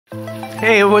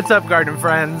Hey, what's up, garden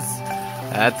friends?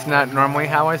 That's not normally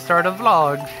how I start a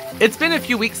vlog. It's been a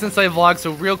few weeks since I vlogged,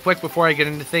 so real quick before I get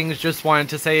into things, just wanted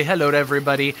to say hello to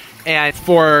everybody. And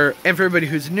for everybody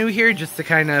who's new here, just to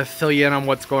kind of fill you in on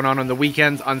what's going on the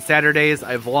weekends. On Saturdays,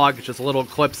 I vlog just little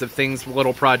clips of things,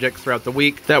 little projects throughout the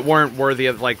week that weren't worthy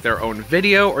of like their own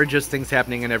video or just things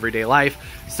happening in everyday life.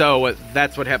 So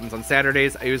that's what happens on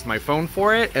Saturdays. I use my phone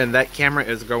for it, and that camera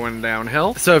is going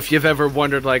downhill. So if you've ever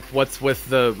wondered like what's with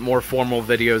the more formal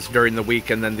videos during the week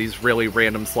and then these really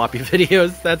random sloppy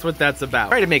videos, that's what that's about.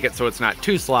 Try to make it so it's not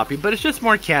too sloppy, but it's just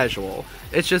more casual.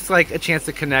 It's just like a chance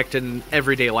to connect in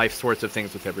everyday life sorts of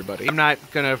things with everybody. I'm not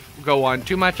gonna go on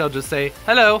too much. I'll just say,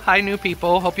 hello, hi new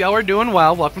people. Hope y'all are doing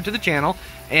well. Welcome to the channel.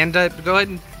 And go ahead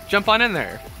and jump on in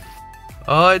there.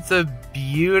 Oh, it's a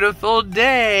beautiful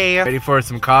day. Ready for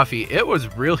some coffee. It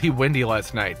was really windy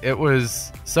last night. It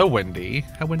was so windy.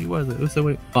 How windy was it? It was so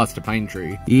windy. Lost a pine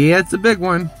tree. Yeah, it's a big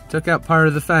one. Took out part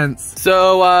of the fence.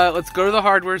 So let's go to the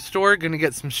hardware store. Gonna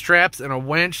get some straps and a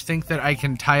winch. Think that I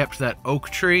can tie up to that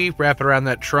oak tree, wrap it around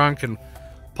that trunk, and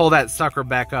pull that sucker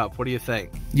back up. What do you think?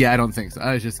 Yeah, I don't think so.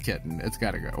 I was just kidding. It's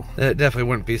gotta go. It definitely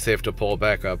wouldn't be safe to pull it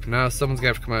back up. Now someone's gonna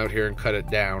have to come out here and cut it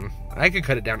down. I could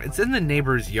cut it down. It's in the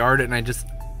neighbor's yard, and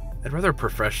I'd rather a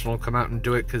professional come out and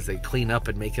do it because they clean up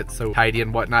and make it so tidy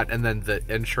and whatnot. And then the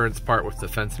insurance part with the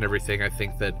fence and everything, I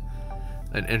think that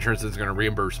an insurance is gonna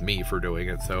reimburse me for doing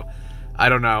it. So I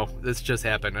don't know. This just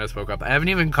happened. I just woke up. I haven't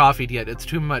even coffeed yet. It's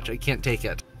too much. I can't take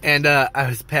it. And I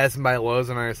was passing by Lowe's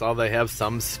and I saw they have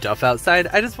some stuff outside.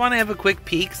 I just want to have a quick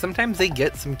peek. Sometimes they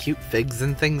get some cute figs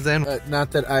and things in. Not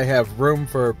that I have room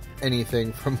for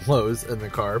anything from Lowe's in the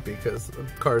car because the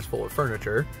car is full of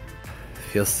furniture.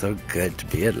 Feels so good to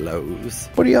be at Lowe's.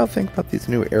 What do y'all think about these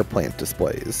new air plant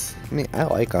displays? I mean, I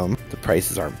like them. The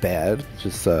prices aren't bad.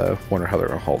 Just wonder how they're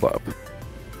gonna hold up.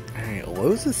 Alright,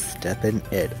 Lowe's is stepping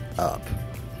it up.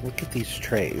 Look at these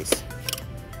trays.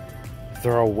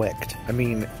 They're all wicked. I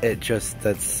mean,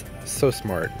 that's so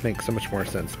smart. Makes so much more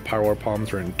sense. Power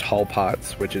palms are in tall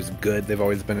pots, which is good. They've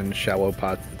always been in shallow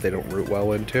pots that they don't root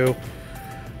well into.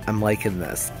 I'm liking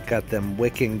this. Got them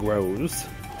wicking grows.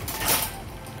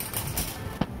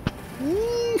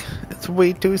 It's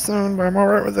way too soon, but I'm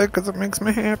alright with it because it makes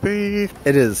me happy.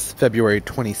 It is February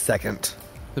 22nd.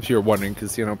 If you're wondering,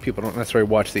 because, you know, people don't necessarily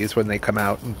watch these when they come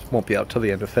out and won't be out till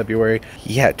the end of February.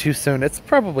 Yeah, too soon. It's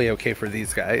probably okay for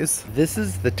these guys. This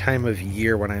is the time of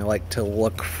year when I like to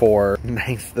look for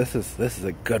nice, this is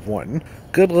a good one.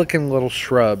 Good looking little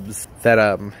shrubs that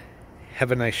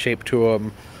have a nice shape to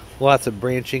them. Lots of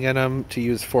branching in them to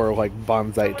use for like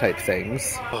bonsai type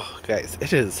things. Oh, guys,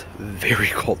 it is very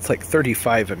cold. It's like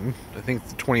 35 and I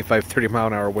think 25, 30 mile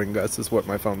an hour wind gusts is what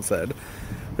my phone said.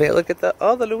 But look at the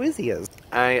Louisias.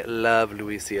 I love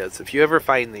Louisias. If you ever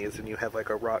find these and you have like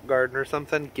a rock garden or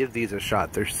something, give these a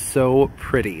shot. They're so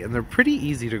pretty and they're pretty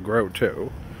easy to grow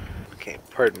too. Okay,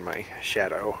 pardon my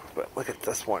shadow, but look at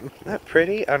this one. Isn't that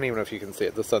pretty? I don't even know if you can see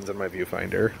it. The sun's in my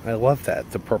viewfinder. I love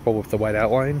that. The purple with the white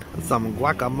outline. Some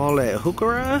guacamole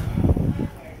heuchera.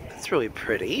 That's really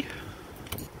pretty.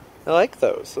 I like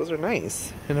those. Those are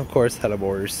nice. And of course,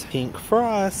 hellebores. Pink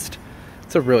frost.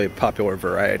 It's a really popular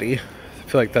variety. I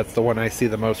feel like that's the one I see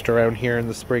the most around here in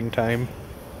the springtime.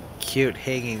 Cute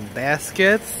hanging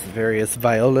baskets. Various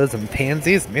violas and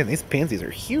pansies. Man, these pansies are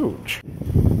huge.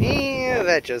 Yeah,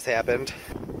 that just happened.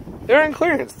 They're on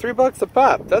clearance, $3 a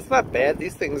pop. That's not bad.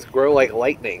 These things grow like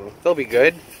lightning. They'll be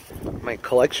good. My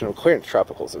collection of clearance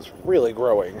tropicals is really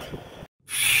growing.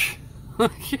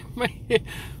 Look at my hair.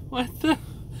 What the?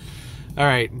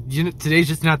 Alright, today's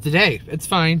just not the day. It's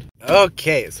fine.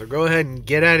 Okay, so go ahead and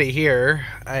get out of here.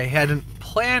 I hadn't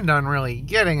planned on really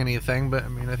getting anything, but I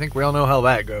mean, I think we all know how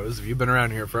that goes. If you've been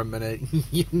around here for a minute,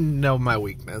 you know my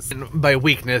weakness. And by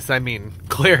weakness, I mean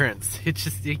clearance. It's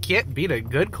just, you can't beat a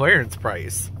good clearance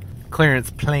price.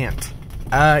 Clearance plant.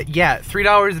 Yeah,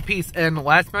 $3 a piece. And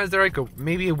last time I was there, like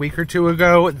maybe a week or two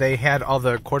ago, they had all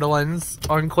the Cordylines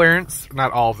on clearance.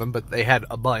 Not all of them, but they had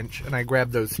a bunch, and I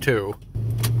grabbed those too.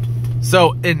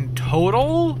 So in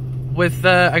total, with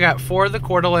I got 4 of the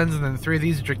Cordyline and then 3 of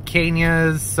these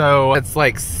dracaenas, so it's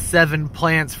like 7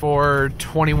 plants for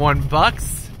 21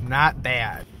 bucks. Not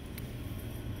bad.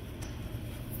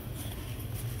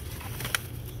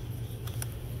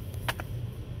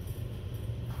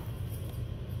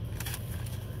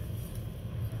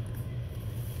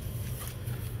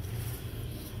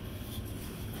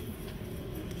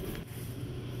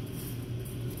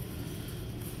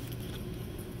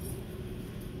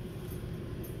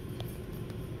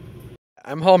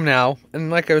 I'm home now, and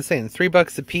like I was saying,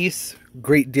 $3 a piece,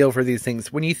 great deal for these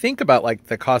things. When you think about like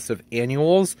the cost of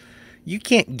annuals, you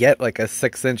can't get like a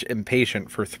 6-inch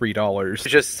impatient for $3. It's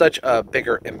just such a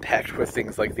bigger impact with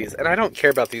things like these. And I don't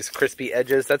care about these crispy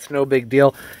edges. That's no big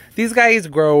deal. These guys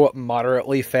grow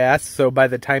moderately fast, so by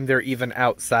the time they're even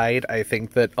outside, I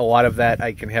think that a lot of that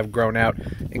I can have grown out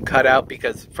and cut out,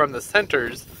 because from the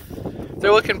centers,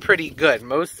 they're looking pretty good.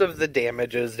 Most of the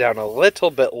damage is down a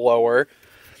little bit lower.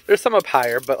 There's some up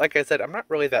higher, but like I said, I'm not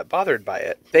really that bothered by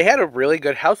it. They had a really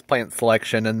good houseplant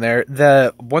selection in there.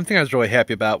 The one thing I was really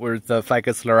happy about was the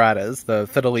ficus liratas, the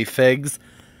fiddly figs.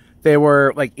 They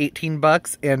were like 18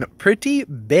 bucks and pretty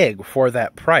big for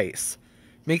that price.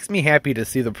 Makes me happy to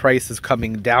see the prices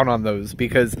coming down on those,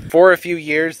 because for a few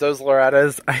years, those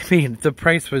liratas, I mean, the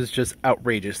price was just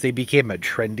outrageous. They became a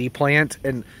trendy plant,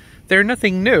 and they're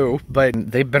nothing new, but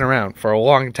they've been around for a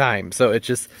long time, so it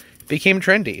just became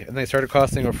trendy, and they started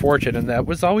costing a fortune, and that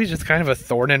was always just kind of a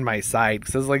thorn in my side,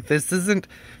 because I was like, this isn't,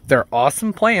 they're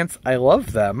awesome plants, I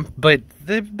love them, but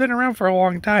they've been around for a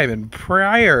long time, and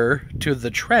prior to the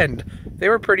trend, they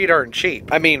were pretty darn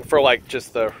cheap. I mean, for like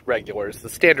just the regulars, the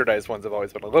standardized ones have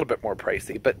always been a little bit more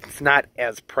pricey, but it's not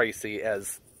as pricey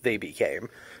as they became.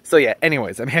 So yeah,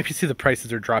 anyways, I'm happy to see the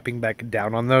prices are dropping back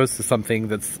down on those to something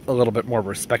that's a little bit more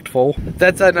respectful.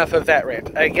 That's enough of that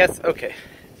rant. I guess, okay,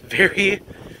 very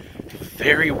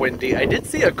windy. I did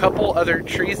see a couple other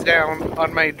trees down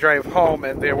on my drive home,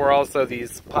 and there were also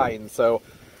these pines, so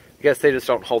I guess they just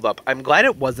don't hold up. I'm glad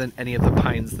it wasn't any of the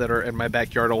pines that are in my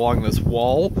backyard along this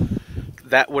wall.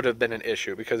 That would have been an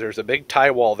issue, because there's a big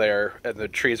tie wall there, and the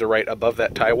trees are right above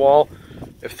that tie wall.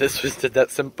 If this was,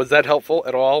 was that helpful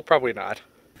at all? Probably not.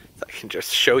 So I can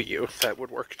just show you. That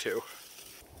would work too.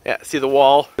 Yeah, see the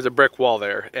wall? There's a brick wall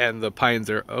there, and the pines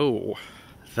are, oh,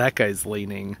 that guy's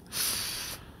leaning.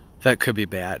 That could be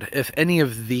bad. If any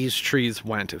of these trees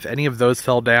went, if any of those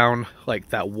fell down, like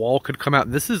that wall could come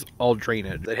out. This is all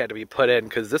drainage that had to be put in,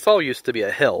 because this all used to be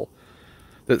a hill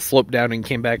that sloped down and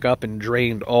came back up and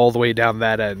drained all the way down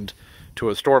that end to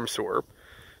a storm sewer.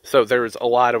 So there's a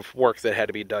lot of work that had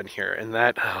to be done here, and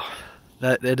that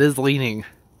it is leaning,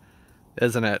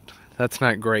 isn't it? That's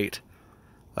not great.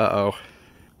 Uh-oh.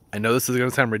 I know this is going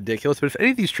to sound ridiculous, but if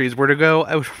any of these trees were to go,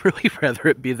 I would really rather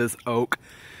it be this oak.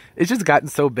 It's just gotten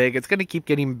so big. It's going to keep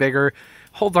getting bigger.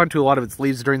 Holds on to a lot of its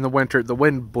leaves during the winter. The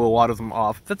wind blew a lot of them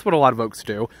off. That's what a lot of oaks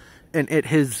do. And it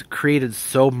has created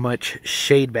so much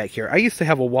shade back here. I used to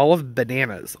have a wall of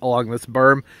bananas along this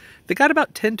berm. They got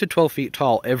about 10 to 12 feet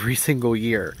tall every single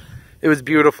year. It was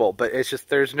beautiful, but it's just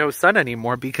there's no sun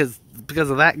anymore because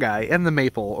of that guy. And the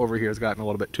maple over here has gotten a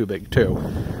little bit too big too.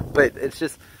 But it's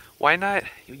just, why not?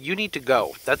 You need to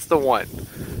go. That's the one.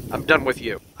 I'm done with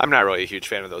you. I'm not really a huge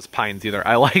fan of those pines either.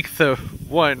 I like the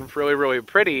one really, really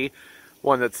pretty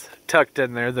one that's tucked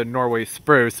in there, the Norway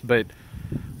spruce, but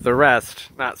the rest,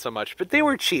 not so much. But they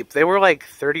were cheap. They were like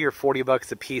 30 or 40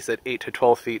 bucks a piece at 8 to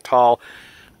 12 feet tall.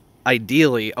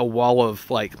 Ideally, a wall of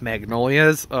like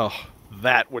magnolias. Oh,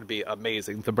 that would be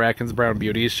amazing. The Bracken's Brown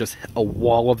Beauties, just a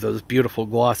wall of those beautiful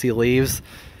glossy leaves.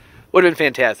 Would have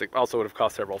been fantastic. Also would have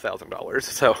cost several $1,000s.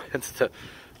 So it's the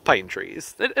pine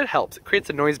trees. It helps. It creates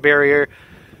a noise barrier,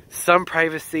 some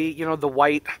privacy. You know, the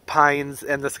white pines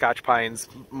and the Scotch pines,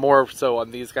 more so on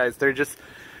these guys, they're just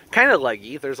kind of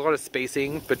leggy. There's a lot of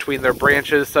spacing between their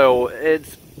branches, so it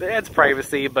adds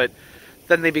privacy, but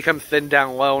then they become thin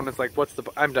down low, and it's like, what's the...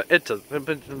 I'm done.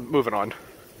 Moving on.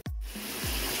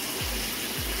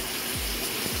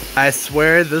 I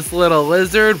swear this little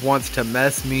lizard wants to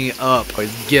mess me up.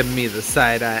 Always give me the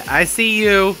side eye. I see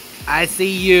you. I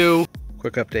see you.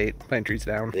 Quick update. Pine tree's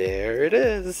down. There it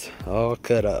is. All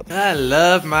cut up. I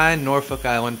love my Norfolk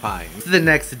Island pines. The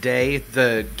next day,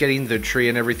 getting the tree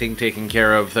and everything taken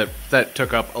care of, that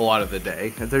took up a lot of the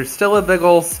day. There's still a big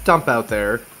old stump out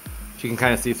there. You can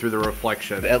kind of see through the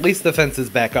reflection. At least the fence is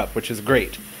back up, which is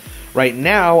great. Right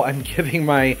now, I'm giving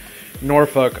my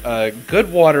Norfolk a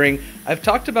good watering. I've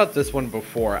talked about this one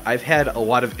before. I've had a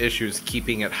lot of issues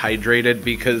keeping it hydrated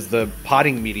because the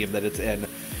potting medium that it's in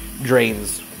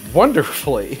drains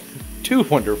wonderfully, too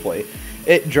wonderfully.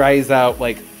 It dries out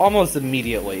like almost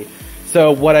immediately.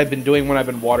 So what I've been doing when I've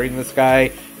been watering this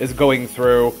guy is going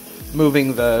through,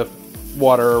 moving the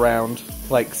water around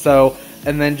like so,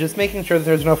 and then just making sure that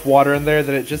there's enough water in there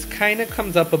that it just kind of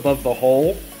comes up above the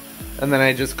hole. And then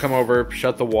I just come over,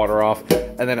 shut the water off,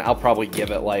 and then I'll probably give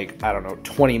it like, I don't know,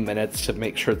 20 minutes to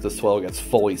make sure that the soil gets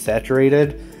fully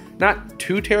saturated. Not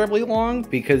too terribly long,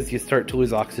 because you start to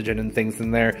lose oxygen and things in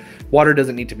there. Water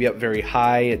doesn't need to be up very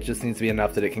high, it just needs to be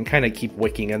enough that it can kind of keep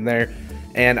wicking in there.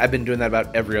 And I've been doing that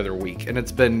about every other week, and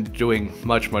it's been doing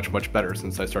much, much, much better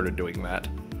since I started doing that.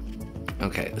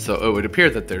 Okay, so it would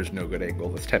appear that there's no good angle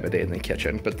this time of day in the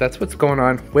kitchen, but that's what's going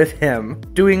on with him.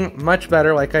 Doing much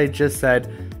better, like I just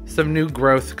said. Some new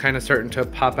growth kind of starting to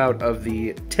pop out of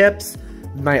the tips.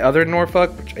 My other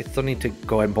Norfolk, which I still need to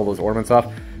go ahead and pull those ornaments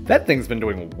off, that thing's been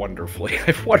doing wonderfully.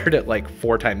 I've watered it like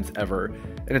 4 times ever,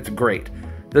 and it's great.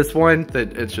 This one,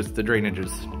 it's just the drainage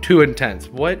is too intense.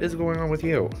 What is going on with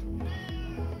you?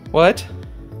 What?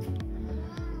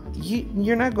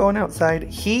 You're not going outside.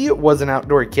 He was an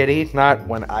outdoor kitty, not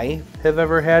when I have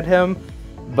ever had him,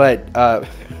 but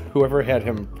whoever had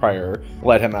him prior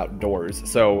let him outdoors.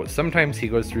 So sometimes he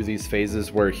goes through these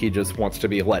phases where he just wants to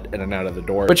be let in and out of the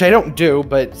door, which I don't do,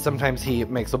 but sometimes he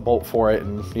makes a bolt for it,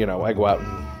 and you know, I go out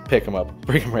and pick him up,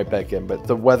 bring him right back in. But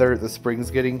the weather, the spring's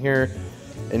getting here,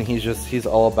 and he's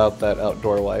all about that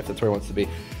outdoor life. That's where he wants to be.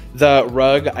 The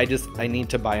rug, I need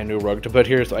to buy a new rug to put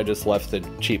here, so I just left the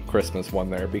cheap Christmas one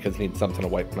there because I need something to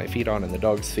wipe my feet on and the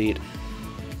dog's feet.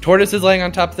 Tortoise is laying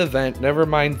on top of the vent. Never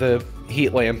mind the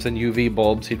heat lamps and UV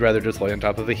bulbs. He'd rather just lay on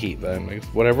top of the heat vent.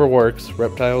 Whatever works.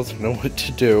 Reptiles know what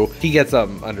to do. He gets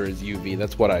under his UV.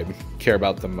 That's what I care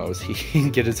about the most. He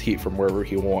can get his heat from wherever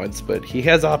he wants, but he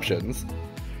has options.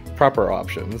 Proper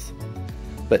options.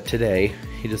 But today,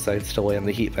 he decides to lay on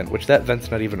the heat vent, which that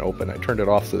vent's not even open. I turned it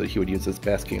off so that he would use his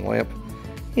basking lamp.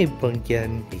 Hey,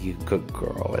 Pumpkin. You good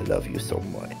girl. I love you so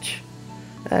much.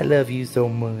 I love you so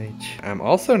much. I'm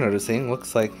also noticing,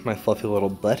 looks like my fluffy little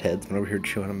butthead's been over here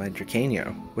chewing on my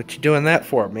dracaena. What you doing that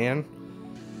for, man?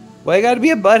 Why you gotta be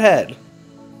a butthead?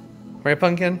 Right,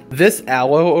 Pumpkin? This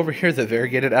aloe over here, the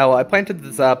variegated aloe, I planted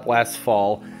this up last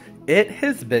fall. It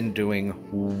has been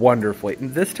doing wonderfully.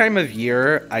 This time of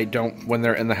year, when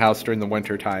they're in the house during the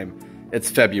winter time, it's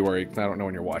February, I don't know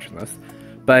when you're watching this,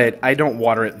 but I don't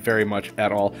water it very much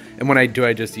at all. And when I do,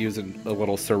 I just use a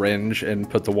little syringe and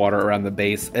put the water around the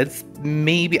base.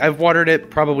 I've watered it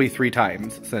probably 3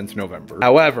 times since November.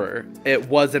 However, it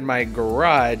was in my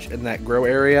garage in that grow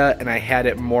area, and I had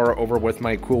it more over with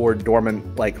my cooler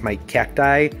dormant, like my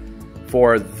cacti,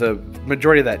 for the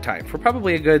majority of that time, for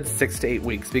probably a good 6 to 8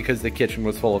 weeks, because the kitchen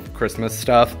was full of Christmas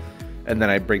stuff, and then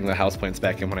I bring the houseplants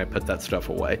back in when I put that stuff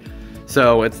away.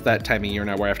 So it's that time of year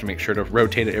now where I have to make sure to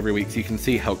rotate it every week so you can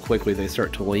see how quickly they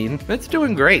start to lean. It's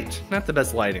doing great. Not the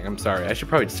best lighting, I'm sorry. I should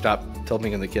probably stop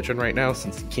filming in the kitchen right now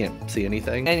since you can't see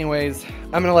anything. Anyways,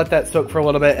 I'm gonna let that soak for a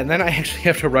little bit, and then I actually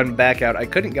have to run back out. I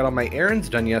couldn't get all my errands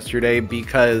done yesterday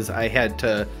because I had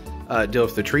to deal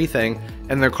with the tree thing,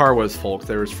 and their car was full.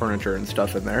 There was furniture and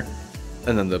stuff in there,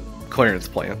 and then the clearance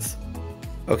plants.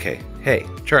 Okay, hey,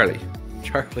 Charlie,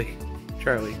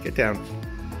 get down.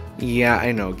 Yeah,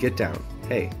 I know, get down.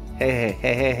 Hey,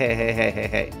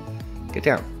 get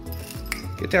down.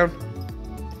 Get down.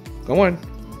 Go on.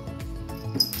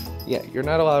 Yeah, you're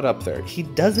not allowed up there. He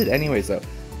does it anyways, though.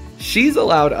 She's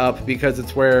allowed up because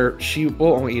it's where she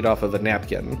will only eat off of the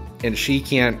napkin, and she's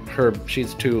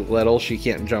too little, she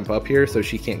can't jump up here, so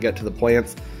she can't get to the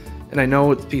plants. And I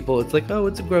know it's like, oh,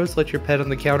 it's gross, let your pet on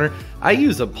the counter. I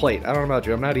use a plate. I don't know about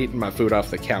you, I'm not eating my food off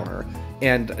the counter.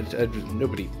 And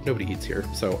nobody eats here,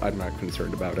 so I'm not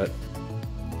concerned about it.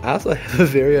 I also have a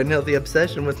very unhealthy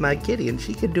obsession with my kitty, and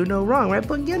she can do no wrong, right,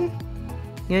 Pumpkin?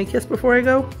 You want a kiss before I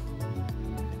go?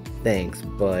 Thanks,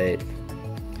 bud.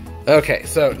 Okay,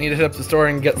 so need to hit up the store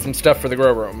and get some stuff for the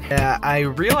grow room. Yeah, I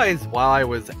realized while I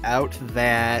was out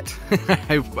that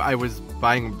I was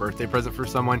buying a birthday present for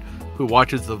someone who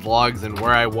watches the vlogs, and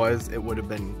where I was, it would have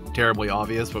been terribly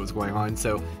obvious what was going on,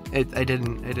 so I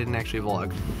didn't actually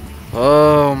vlog.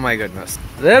 Oh my goodness.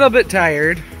 A little bit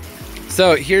tired.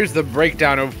 So here's the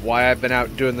breakdown of why I've been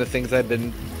out doing the things I've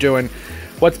been doing,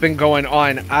 what's been going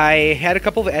on. I had a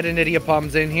couple of Adenidia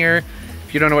palms in here.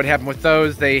 If you don't know what happened with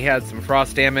those, they had some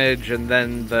frost damage and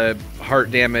then the heart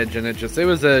damage, and it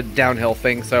was a downhill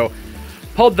thing. So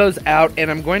pulled those out, and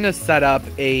I'm going to set up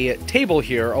a table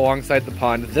here alongside the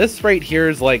pond. This right here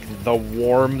is like the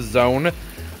warm zone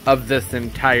of this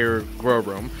entire grow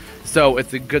room. So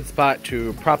it's a good spot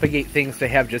to propagate things, to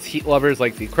have just heat lovers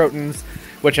like the crotons,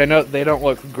 which I know they don't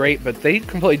look great, but they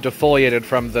completely defoliated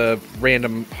from the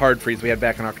random hard freeze we had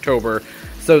back in October.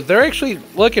 So they're actually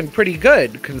looking pretty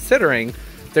good, considering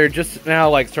they're just now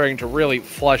like starting to really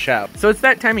flush out. So it's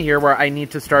that time of year where I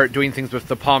need to start doing things with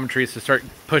the palm trees to start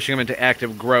pushing them into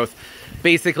active growth.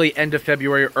 Basically end of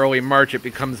February, early March, it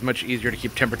becomes much easier to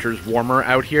keep temperatures warmer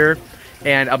out here.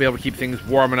 And I'll be able to keep things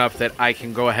warm enough that I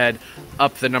can go ahead,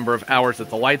 up the number of hours that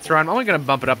the lights are on. I'm only going to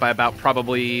bump it up by about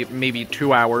probably maybe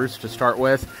 2 hours to start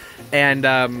with,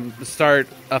 and start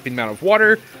upping the amount of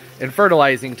water and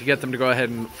fertilizing to get them to go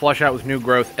ahead and flush out with new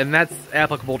growth. And that's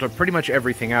applicable to pretty much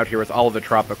everything out here with all of the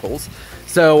tropicals.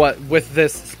 So with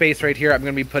this space right here, I'm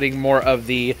going to be putting more of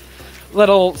the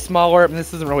little smaller, and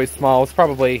this isn't really small, it's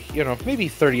probably, you know, maybe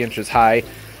 30 inches high.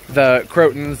 The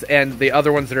crotons and the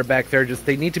other ones that are back there, just,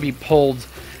 they need to be pulled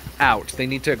out. They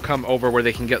need to come over where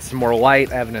they can get some more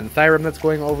light. I have an anthurium that's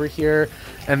going over here.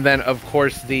 And then, of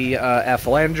course, the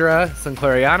aphelandra,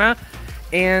 sinclairiana.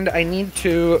 And I need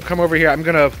to come over here. I'm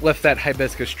going to lift that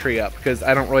hibiscus tree up because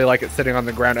I don't really like it sitting on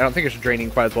the ground. I don't think it's draining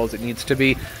quite as well as it needs to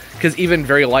be, because even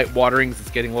very light waterings,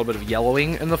 it's getting a little bit of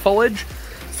yellowing in the foliage.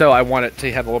 So I want it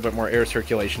to have a little bit more air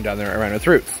circulation down there around its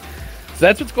roots. So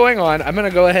that's what's going on. I'm going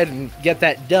to go ahead and get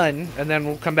that done, and then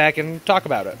we'll come back and talk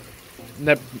about it.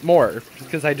 More,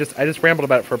 because I just rambled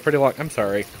about it for a pretty long. I'm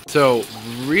sorry. So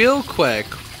real quick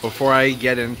before I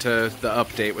get into the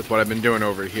update with what I've been doing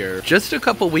over here, just a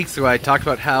couple weeks ago I talked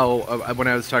about how when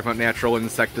I was talking about natural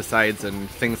insecticides and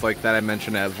things like that, I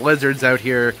mentioned I have lizards out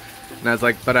here, and I was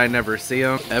like, but I never see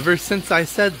them. Ever since I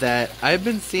said that, I've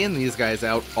been seeing these guys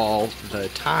out all the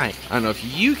time. I don't know if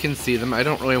you can see them. I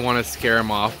don't really want to scare them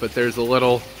off, but there's a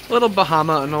little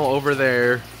Bahama anole over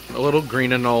there, a little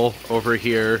green anole over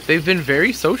here. They've been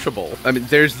very sociable. I mean,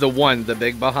 there's the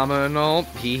big Bahama anole.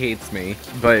 He hates me,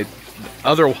 but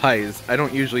otherwise, I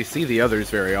don't usually see the others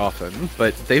very often,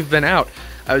 but they've been out.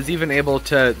 I was even able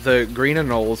to, the green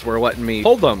anoles were letting me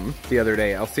hold them the other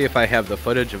day. I'll see if I have the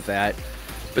footage of that.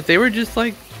 But they were just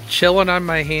like chilling on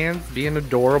my hands, being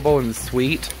adorable and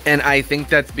sweet. And I think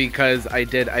that's because I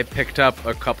picked up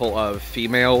a couple of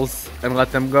females and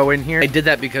let them go in here. I did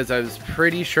that because I was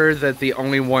pretty sure that the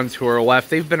only ones who are left,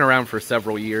 they've been around for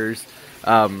several years,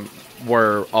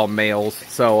 were all males.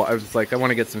 So I was like, I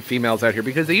want to get some females out here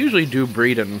because they usually do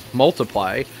breed and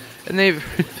multiply. And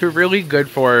they're really good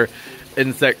for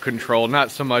insect control,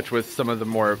 not so much with some of the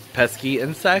more pesky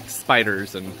insects,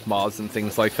 spiders and moths and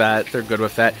things like that. They're good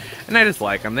with that, and I just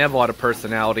like them. They have a lot of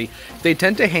personality. They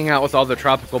tend to hang out with all the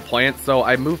tropical plants, so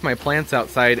I move my plants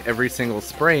outside every single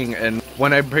spring, and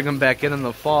when I bring them back in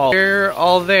the fall, they're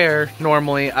all there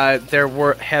normally.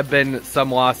 There have been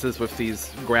some losses with these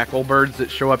grackle birds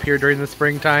that show up here during the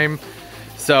springtime,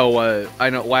 so I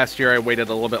know last year I waited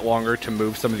a little bit longer to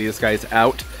move some of these guys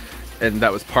out. And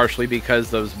that was partially because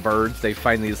those birds, they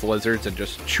find these lizards and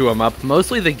just chew them up.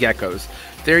 Mostly the geckos.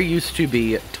 There used to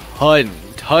be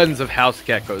tons of house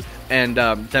geckos. And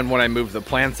then when I moved the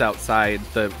plants outside,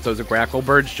 those grackle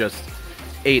birds just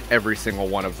ate every single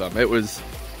one of them. It was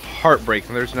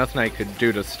heartbreaking. There's nothing I could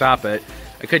do to stop it.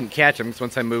 I couldn't catch them because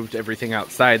once I moved everything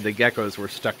outside, the geckos were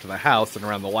stuck to the house and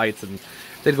around the lights, and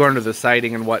they'd go under the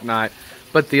siding and whatnot.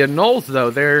 But the anoles,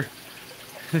 though,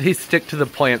 they stick to the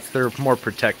plants. They're more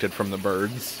protected from the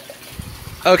birds.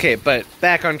 Okay, but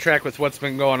back on track with what's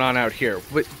been going on out here.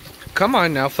 Come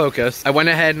on now, focus. I went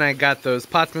ahead and I got those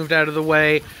pots moved out of the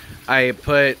way. I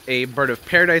put a bird of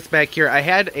paradise back here. I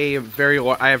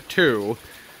have two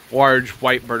large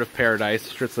white bird of paradise,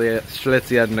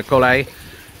 Strelitzia nicolai,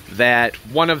 that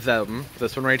one of them,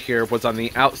 this one right here, was on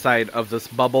the outside of this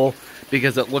bubble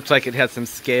because it looked like it had some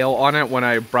scale on it when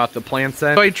I brought the plants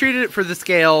in. So I treated it for the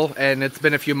scale, and it's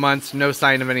been a few months, no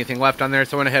sign of anything left on there,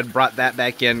 so I went ahead and brought that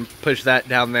back in, pushed that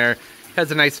down there. It has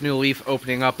a nice new leaf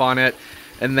opening up on it.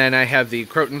 And then I have the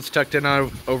crotons tucked in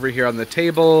over here on the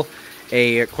table,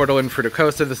 a Cordyline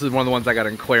fruticosa. This is one of the ones I got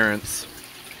on clearance.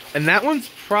 And that one's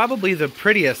probably the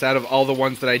prettiest out of all the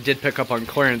ones that I did pick up on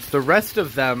clearance. The rest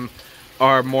of them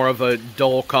are more of a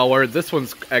dull color. This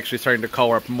one's actually starting to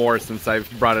color up more since I've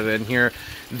brought it in here.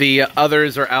 The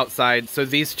others are outside, so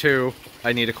these two,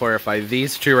 I need to clarify,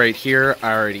 these two right here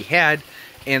I already had,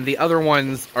 and the other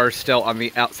ones are still on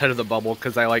the outside of the bubble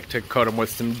because I like to coat them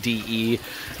with some DE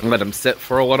and let them sit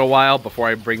for a little while before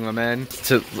I bring them in.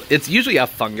 So it's usually a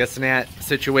fungus gnat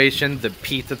situation, the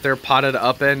peat that they're potted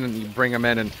up in, and you bring them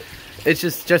in, and it's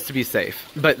just to be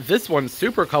safe. But this one's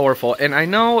super colorful, and I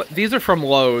know these are from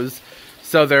Lowe's,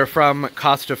 so they're from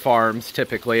Costa Farms,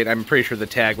 typically, and I'm pretty sure the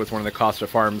tag was one of the Costa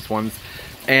Farms ones.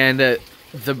 And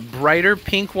the brighter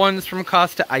pink ones from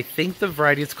Costa, I think the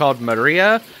variety is called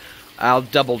Maria. I'll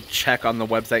double check on the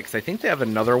website, because I think they have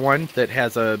another one that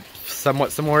has a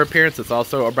somewhat similar appearance. It's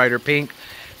also a brighter pink.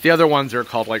 The other ones are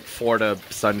called, like, Florida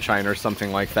Sunshine or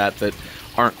something like that, that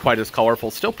aren't quite as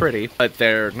colorful. Still pretty, but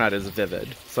they're not as vivid.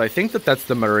 So I think that that's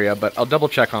the Maria, but I'll double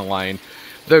check online.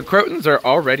 The crotons are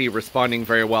already responding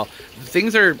very well.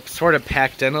 Things are sort of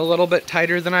packed in a little bit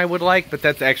tighter than I would like, but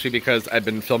that's actually because I've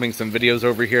been filming some videos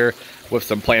over here with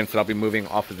some plants that I'll be moving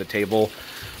off of the table.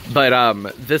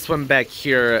 But this one back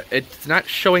here, it's not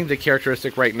showing the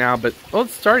characteristic right now, but well,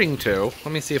 it's starting to.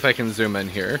 Let me see if I can zoom in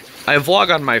here. I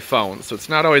vlog on my phone, so it's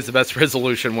not always the best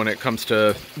resolution when it comes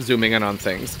to zooming in on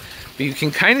things. But you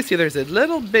can kind of see there's a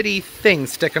little bitty thing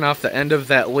sticking off the end of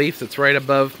that leaf that's right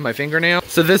above my fingernail.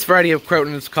 So this variety of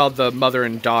croton is called the mother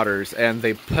and daughters, and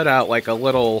they put out like a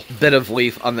little bit of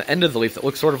leaf on the end of the leaf that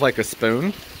looks sort of like a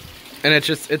spoon. And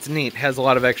it's neat. It has a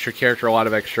lot of extra character, a lot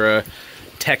of extra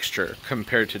texture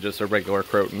compared to just a regular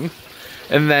croton.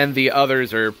 And then the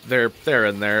others are, they're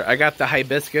in there. I got the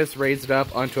hibiscus raised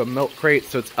up onto a milk crate,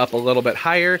 so it's up a little bit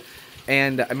higher.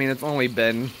 And I mean, it's only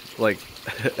been like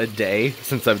a day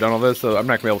since I've done all this, so I'm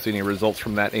not gonna be able to see any results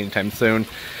from that anytime soon.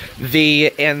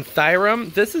 The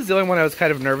anthurium, this is the only one I was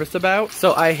kind of nervous about.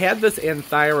 So I had this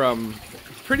anthurium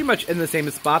pretty much in the same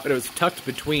spot, but it was tucked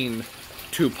between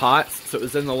two pots, so it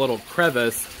was in the little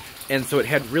crevice, and so it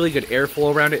had really good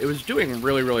airflow around it. It was doing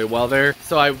really, really well there.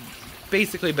 So I've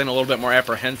basically been a little bit more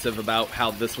apprehensive about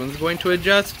how this one's going to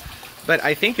adjust, but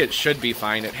I think it should be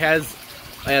fine. It has,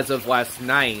 as of last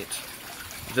night,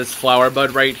 this flower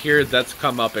bud right here that's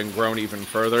come up and grown even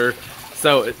further.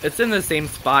 So it's in the same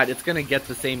spot, it's gonna get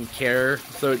the same care,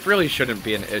 so it really shouldn't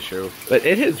be an issue. But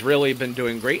it has really been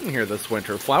doing great in here this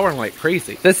winter, flowering like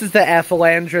crazy. This is the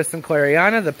aphelandra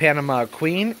sinclairiana, the Panama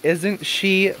Queen. Isn't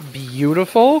she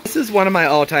beautiful? This is one of my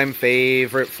all-time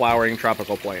favorite flowering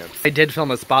tropical plants. I did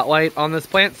film a spotlight on this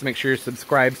plant, so make sure you're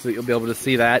subscribed so that you'll be able to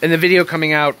see that. And the video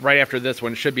coming out right after this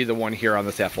one should be the one here on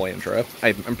this aphelandra.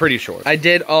 I'm pretty sure. I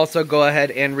did also go ahead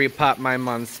and repot my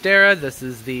monstera. This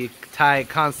is the Thai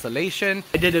constellation.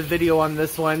 I did a video on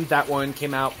this one. That one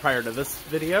came out prior to this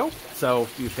video, so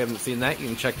if you haven't seen that, you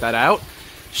can check that out.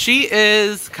 She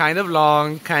is kind of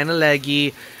long, kind of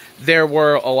leggy. There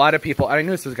were a lot of people, I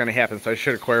knew this was going to happen, so I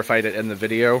should have clarified it in the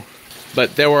video,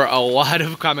 but there were a lot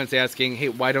of comments asking, hey,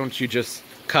 why don't you just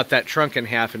cut that trunk in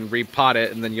half and repot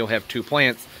it, and then you'll have two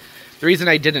plants. The reason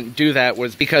I didn't do that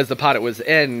was because the pot it was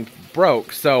in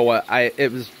broke, so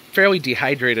it was fairly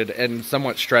dehydrated and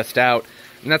somewhat stressed out.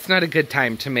 And that's not a good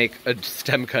time to make a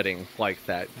stem cutting like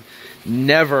that.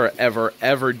 Never, ever,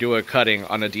 ever do a cutting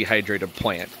on a dehydrated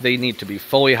plant. They need to be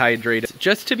fully hydrated.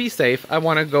 Just to be safe, I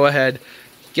want to go ahead,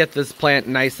 get this plant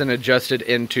nice and adjusted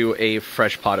into a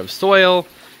fresh pot of soil,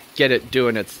 get it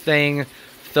doing its thing,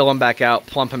 fill them back out,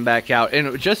 plump them back out.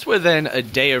 And just within a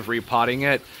day of repotting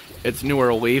it, its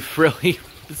newer leaf really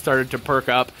started to perk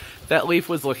up. That leaf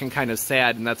was looking kind of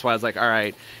sad, and that's why I was like, all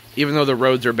right, even though the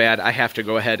roads are bad, I have to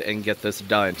go ahead and get this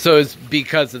done. So it's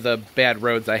because of the bad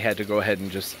roads, I had to go ahead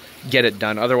and just get it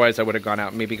done. Otherwise, I would have gone out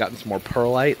and maybe gotten some more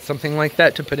perlite, something like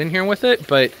that, to put in here with it.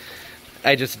 But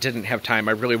I just didn't have time.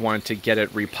 I really wanted to get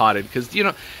it repotted because, you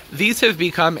know, these have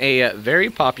become a very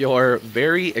popular,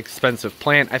 very expensive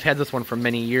plant. I've had this one for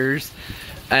many years.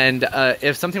 And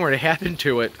if something were to happen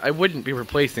to it, I wouldn't be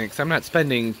replacing it because I'm not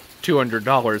spending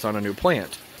 $200 on a new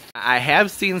plant. I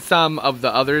have seen some of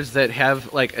the others that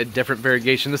have like a different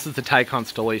variegation. This is the Thai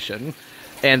constellation,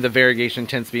 and the variegation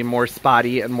tends to be more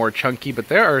spotty and more chunky, but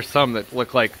there are some that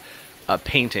look like a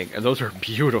painting, and those are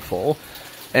beautiful.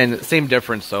 And same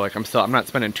difference, so like I'm not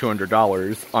spending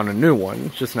 $200 on a new one.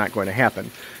 It's just not going to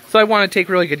happen. So I want to take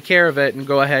really good care of it and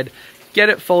go ahead, get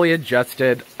it fully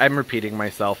adjusted. I'm repeating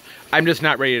myself. I'm just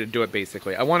not ready to do it,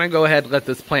 basically. I want to go ahead, let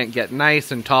this plant get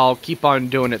nice and tall, keep on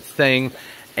doing its thing.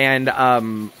 And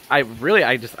I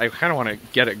kind of want to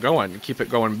get it going, keep it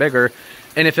going bigger.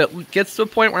 And if it gets to a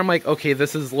point where I'm like, okay,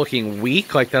 this is looking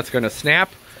weak, like that's going to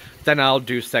snap, then I'll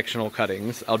do sectional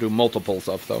cuttings. I'll do multiples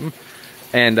of them.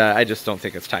 And I just don't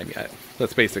think it's time yet.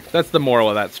 That's basic. That's the moral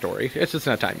of that story. It's just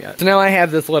not time yet. So now I have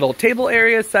this little table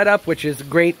area set up, which is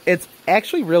great. It's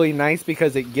actually really nice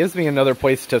because it gives me another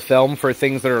place to film for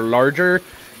things that are larger,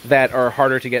 that are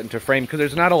harder to get into frame, because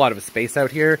there's not a lot of space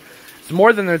out here. It's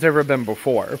more than there's ever been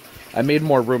before. I made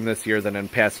more room this year than in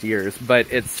past years,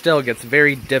 but it still gets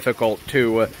very difficult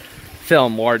to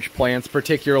film large plants,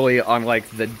 particularly on like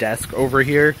the desk over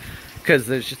here, because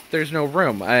there's no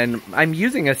room. And I'm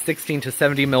using a 16 to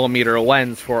 70 millimeter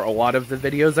lens for a lot of the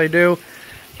videos I do.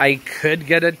 I could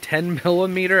get a 10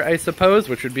 millimeter, I suppose,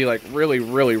 which would be like really,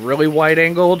 really, really wide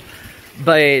angled,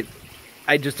 but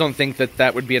I just don't think that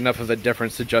that would be enough of a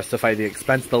difference to justify the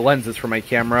expense. The lenses for my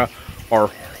camera are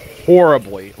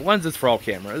horribly, lenses for all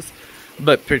cameras,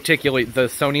 but particularly the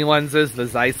Sony lenses, the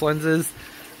Zeiss lenses,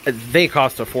 they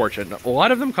cost a fortune. A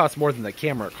lot of them cost more than the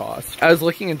camera costs. I was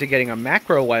looking into getting a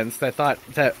macro lens. I thought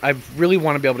that I really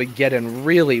want to be able to get in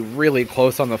really, really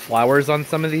close on the flowers on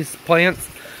some of these plants.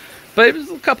 But it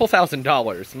was a couple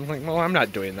 $1,000s. I'm like, well, I'm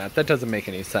not doing that. That doesn't make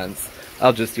any sense.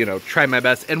 I'll just, you know, try my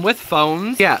best. And with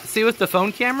phones, yeah, see with the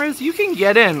phone cameras, you can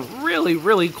get in really,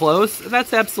 really close.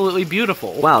 That's absolutely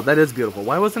beautiful. Wow, that is beautiful.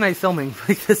 Why wasn't I filming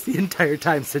like this the entire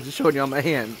time instead of showing you on my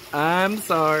hand? I'm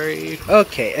sorry.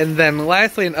 Okay, and then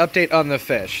lastly, an update on the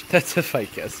fish. That's a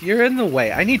ficus. You're in the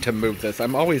way. I need to move this.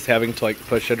 I'm always having to like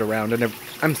push it around and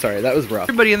I'm sorry, that was rough.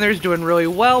 Everybody in there is doing really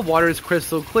well. Water is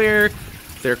crystal clear.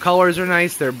 Their colors are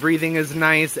nice. Their breathing is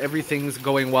nice. Everything's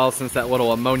going well since that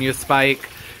little ammonia spike.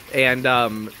 And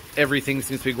everything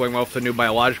seems to be going well with the new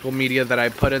biological media that I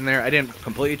put in there. I didn't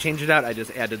completely change it out. I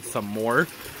just added some more.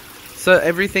 So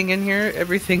everything in here,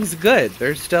 everything's good.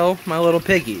 They're still my little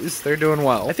piggies. They're doing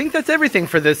well. I think that's everything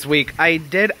for this week. I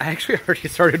actually already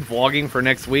started vlogging for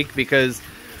next week because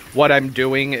what I'm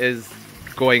doing is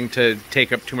going to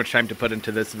take up too much time to put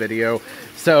into this video.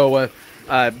 So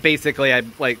basically, I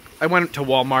went to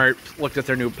Walmart, looked at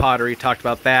their new pottery, talked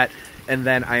about that. And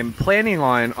then I'm planning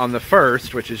on the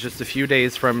 1st, which is just a few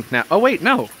days from now. Oh, wait,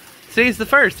 no. Today's the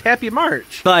 1st. Happy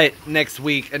March. But next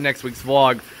week, in next week's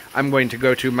vlog, I'm going to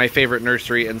go to my favorite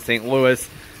nursery in St. Louis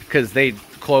because they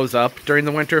close up during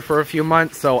the winter for a few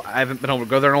months. So I haven't been able to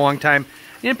go there in a long time.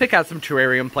 I need to pick out some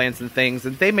terrarium plants and things.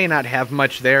 And they may not have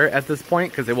much there at this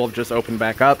point because they will have just opened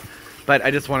back up. But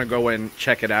I just want to go and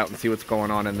check it out and see what's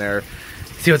going on in there.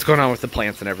 See what's going on with the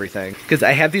plants and everything. Because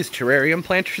I have these terrarium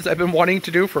planters I've been wanting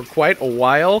to do for quite a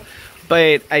while,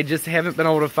 but I just haven't been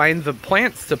able to find the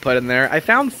plants to put in there. I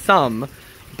found some,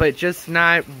 but just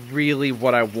not really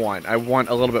what I want. I want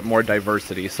a little bit more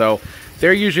diversity. So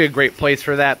they're usually a great place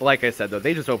for that. But like I said, though,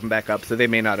 they just opened back up, so they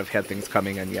may not have had things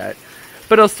coming in yet.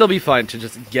 But it'll still be fun to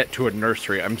just get to a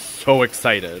nursery. I'm so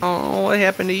excited. Oh, what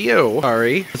happened to you?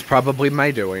 Sorry. It's probably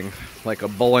my doing. Like a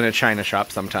bull in a china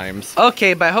shop sometimes.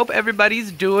 Okay, but I hope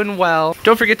everybody's doing well.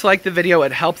 Don't forget to like the video.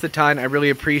 It helps a ton. I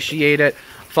really appreciate it.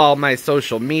 Follow my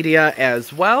social media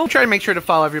as well. Try to make sure to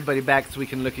follow everybody back so we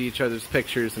can look at each other's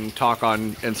pictures and talk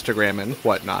on Instagram and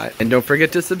whatnot. And don't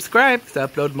forget to subscribe because I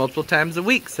upload multiple times a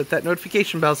week. Set that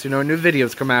notification bell so you know when new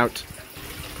videos come out.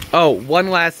 Oh, one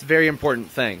last very important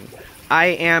thing. I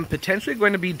am potentially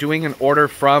going to be doing an order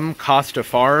from Costa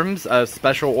Farms, a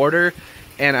special order.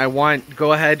 And I want,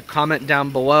 go ahead, comment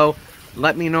down below.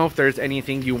 Let me know if there's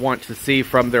anything you want to see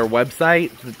from their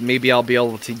website. Maybe I'll be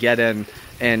able to get in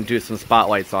and do some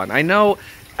spotlights on. I know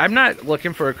I'm not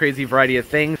looking for a crazy variety of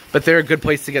things, but they're a good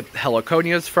place to get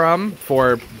heliconias from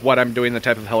for what I'm doing, the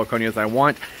type of heliconias I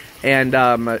want. And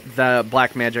the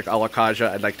Black Magic Alacaja,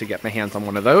 I'd like to get my hands on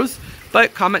one of those.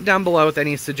 But comment down below with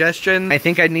any suggestions. I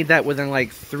think I need that within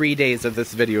like 3 days of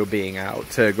this video being out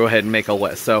to go ahead and make a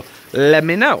list. So let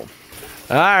me know.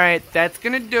 Alright, that's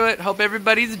gonna do it. Hope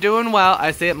everybody's doing well.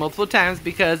 I say it multiple times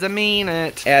because I mean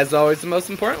it. As always, and most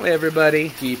importantly, everybody,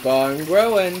 keep on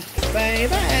growing.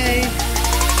 Bye-bye.